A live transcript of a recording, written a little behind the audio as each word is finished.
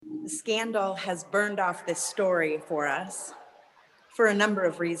Scandal has burned off this story for us for a number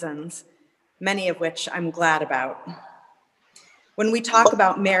of reasons, many of which I'm glad about. When we talk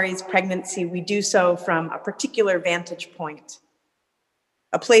about Mary's pregnancy, we do so from a particular vantage point,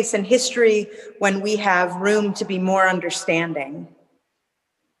 a place in history when we have room to be more understanding,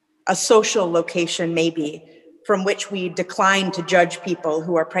 a social location maybe from which we decline to judge people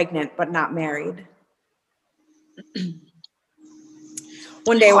who are pregnant but not married.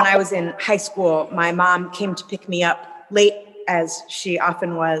 One day when I was in high school, my mom came to pick me up late, as she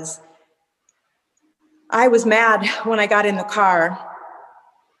often was. I was mad when I got in the car,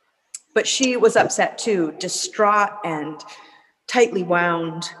 but she was upset too, distraught and tightly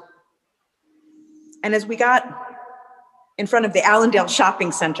wound. And as we got in front of the Allendale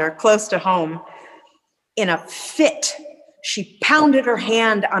Shopping Center, close to home, in a fit, she pounded her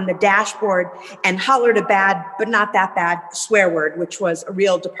hand on the dashboard and hollered a bad, but not that bad, swear word, which was a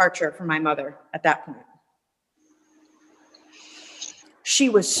real departure for my mother at that point. She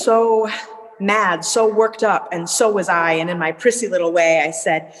was so mad, so worked up, and so was I. And in my prissy little way, I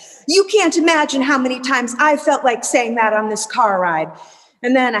said, "You can't imagine how many times I felt like saying that on this car ride."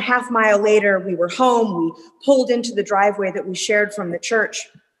 And then a half mile later, we were home. We pulled into the driveway that we shared with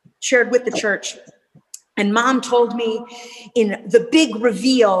the church. And Mom told me in the big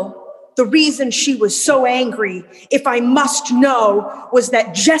reveal, the reason she was so angry, if I must know, was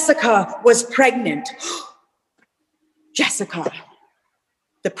that Jessica was pregnant. Jessica,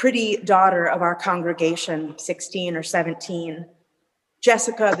 the pretty daughter of our congregation, 16 or 17.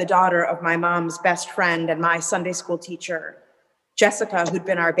 Jessica, the daughter of my mom's best friend and my Sunday school teacher. Jessica, who'd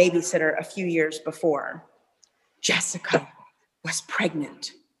been our babysitter a few years before. Jessica was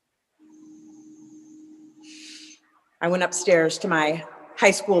pregnant. I went upstairs to my high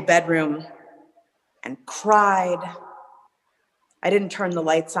school bedroom and cried. I didn't turn the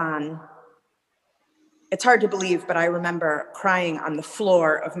lights on. It's hard to believe, but I remember crying on the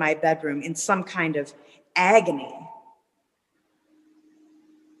floor of my bedroom in some kind of agony.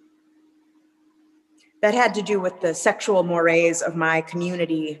 That had to do with the sexual mores of my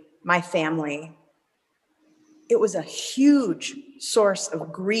community, my family. It was a huge source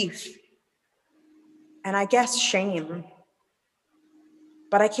of grief and I guess shame,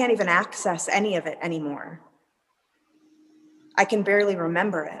 but I can't even access any of it anymore. I can barely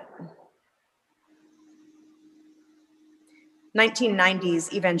remember it.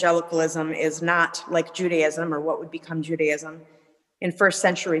 1990s evangelicalism is not like Judaism or what would become Judaism in first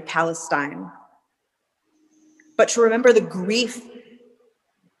century Palestine. But to remember the grief,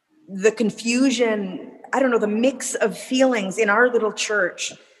 the confusion, the mix of feelings in our little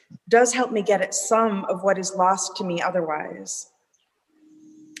church does help me get at some of what is lost to me otherwise.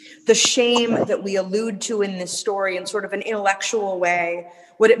 The shame that we allude to in this story in sort of an intellectual way,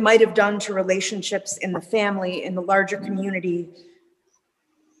 what it might have done to relationships in the family, in the larger community.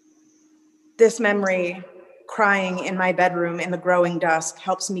 This memory, crying in my bedroom in the growing dusk,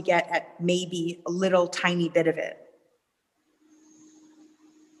 helps me get at maybe a little tiny bit of it.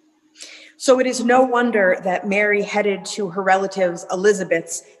 So it is no wonder that Mary headed to her relatives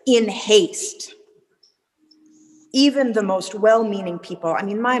Elizabeth's in haste. Even the most well-meaning people,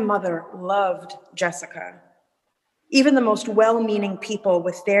 my mother loved Jessica. Even the most well-meaning people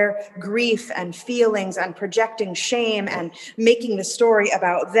with their grief and feelings and projecting shame and making the story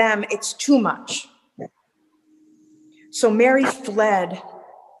about them, it's too much. So Mary fled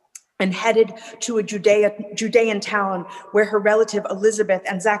and headed to a Judean town where her relative Elizabeth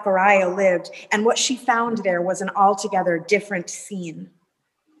and Zachariah lived, and what she found there was an altogether different scene.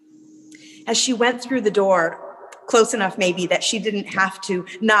 As she went through the door, close enough maybe that she didn't have to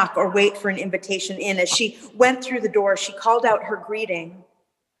knock or wait for an invitation in, as she went through the door, she called out her greeting,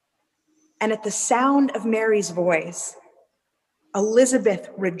 and at the sound of Mary's voice,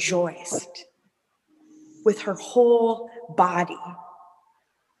 Elizabeth rejoiced with her whole body.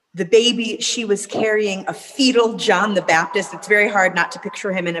 The baby she was carrying, a fetal John the Baptist. It's very hard not to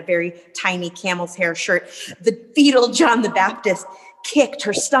picture him in a very tiny camel's hair shirt. The fetal John the Baptist kicked,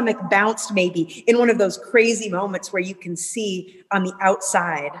 her stomach bounced maybe in one of those crazy moments where you can see on the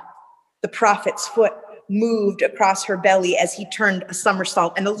outside, the prophet's foot moved across her belly as he turned a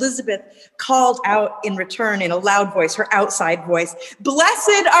somersault. And Elizabeth called out in return in a loud voice, her outside voice,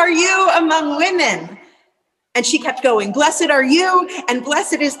 "Blessed are you among women." And she kept going, "Blessed are you, and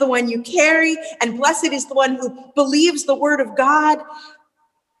blessed is the one you carry, and blessed is the one who believes the word of God."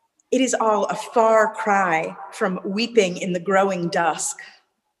 It is all a far cry from weeping in the growing dusk.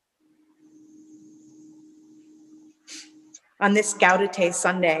 On this Gaudete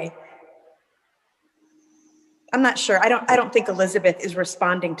Sunday, I'm not sure. I don't think Elizabeth is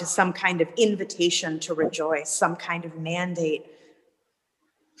responding to some kind of invitation to rejoice, some kind of mandate.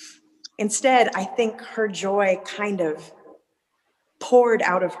 Instead, I think her joy kind of poured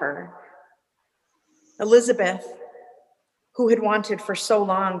out of her. Elizabeth, who had wanted for so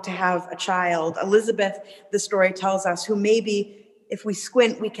long to have a child. Elizabeth, the story tells us, who maybe, if we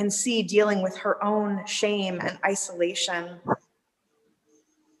squint, we can see dealing with her own shame and isolation.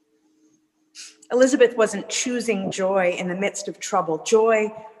 Elizabeth wasn't choosing joy in the midst of trouble. Joy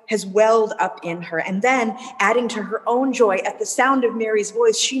has welled up in her. And then, adding to her own joy at the sound of Mary's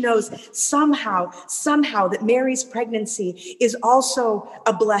voice, she knows somehow that Mary's pregnancy is also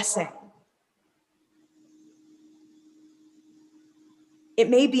a blessing. It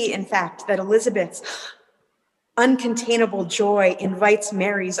may be, in fact, that Elizabeth's uncontainable joy invites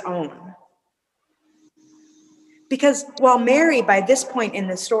Mary's own. Because while Mary, by this point in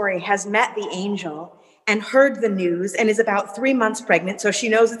the story, has met the angel and heard the news and is about 3 months pregnant, so she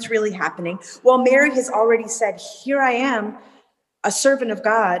knows it's really happening, while Mary has already said, "Here I am, a servant of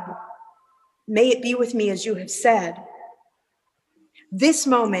God, may it be with me as you have said." This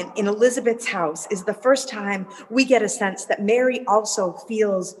moment in Elizabeth's house is the first time we get a sense that Mary also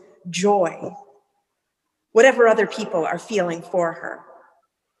feels joy, whatever other people are feeling for her.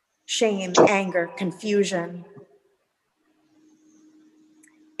 Shame, anger, confusion.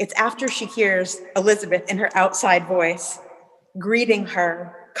 It's after she hears Elizabeth in her outside voice, greeting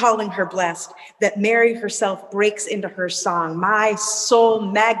her, calling her blessed, that Mary herself breaks into her song. "My soul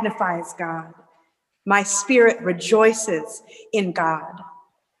magnifies God. My spirit rejoices in God."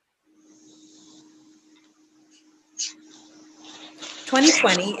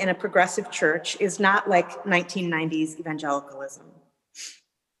 2020 in a progressive church is not like 1990s evangelicalism.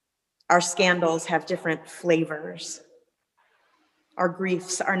 Our scandals have different flavors. Our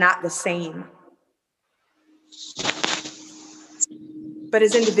griefs are not the same. But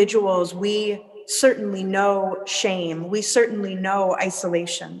as individuals, we certainly know shame. We certainly know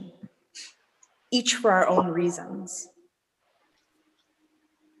isolation, each for our own reasons.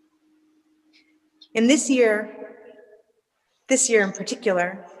 And this year in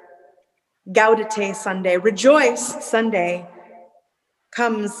particular, Gaudete Sunday, Rejoice Sunday,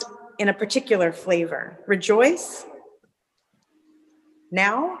 comes in a particular flavor. Rejoice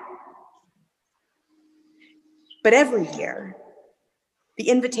now, but every year, the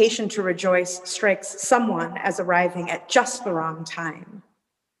invitation to rejoice strikes someone as arriving at just the wrong time.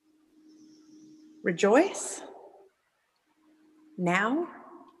 Rejoice now?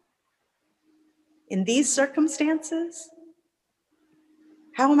 In these circumstances?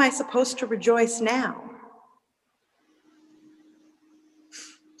 How am I supposed to rejoice now?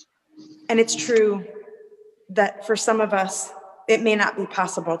 And it's true that for some of us, it may not be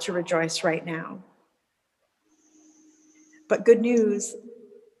possible to rejoice right now. But good news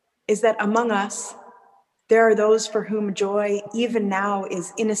is that among us, there are those for whom joy, even now,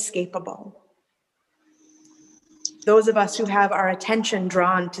 is inescapable. Those of us who have our attention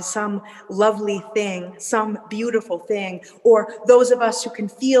drawn to some lovely thing, some beautiful thing, or those of us who can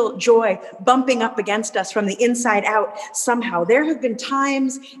feel joy bumping up against us from the inside out somehow. There have been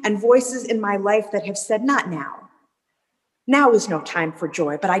times and voices in my life that have said, "Not now. Now is no time for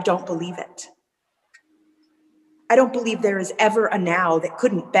joy," but I don't believe it. I don't believe there is ever a now that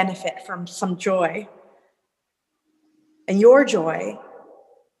couldn't benefit from some joy. And your joy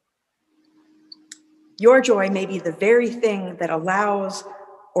may be the very thing that allows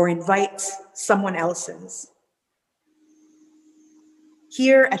or invites someone else's.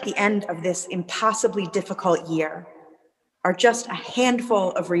 Here at the end of this impossibly difficult year are just a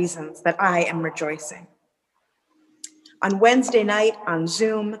handful of reasons that I am rejoicing. On Wednesday night on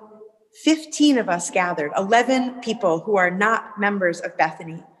Zoom, 15 of us gathered, 11 people who are not members of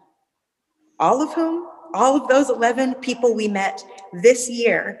Bethany, all of those 11 people we met this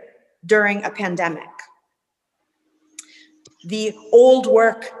year during a pandemic. The old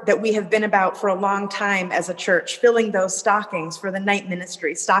work that we have been about for a long time as a church, filling those stockings for the night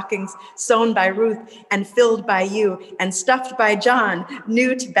ministry, stockings sewn by Ruth and filled by you and stuffed by John,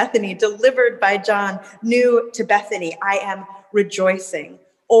 new to Bethany, delivered by John, new to Bethany. I am rejoicing.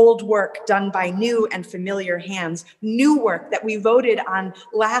 Old work done by new and familiar hands, new work that we voted on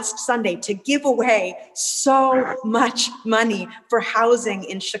last Sunday to give away so much money for housing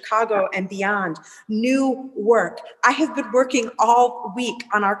in Chicago and beyond. New work. I have been working all week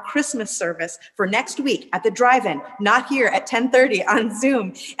on our Christmas service for next week at the drive-in, not here at 10:30 on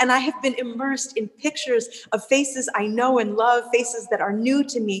Zoom. And I have been immersed in pictures of faces I know and love, faces that are new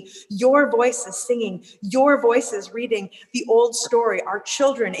to me, your voices singing, your voices reading the old story, our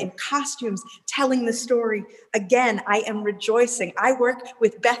children children in costumes telling the story. Again, I am rejoicing. I work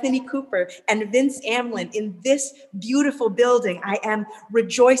with Bethany Cooper and Vince Amlin in this beautiful building. I am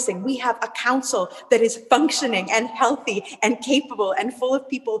rejoicing. We have a council that is functioning and healthy and capable and full of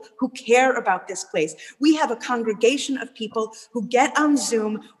people who care about this place. We have a congregation of people who get on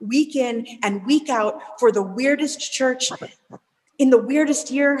Zoom week in and week out for the weirdest church in the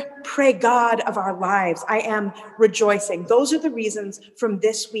weirdest year, pray God of our lives. I am rejoicing. Those are the reasons from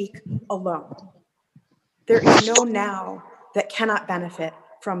this week alone. There is no now that cannot benefit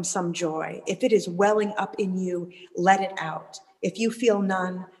from some joy. If it is welling up in you, let it out. If you feel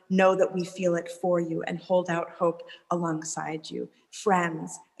none, know that we feel it for you and hold out hope alongside you.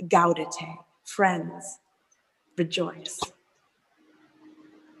 Friends, gaudete. Friends, rejoice.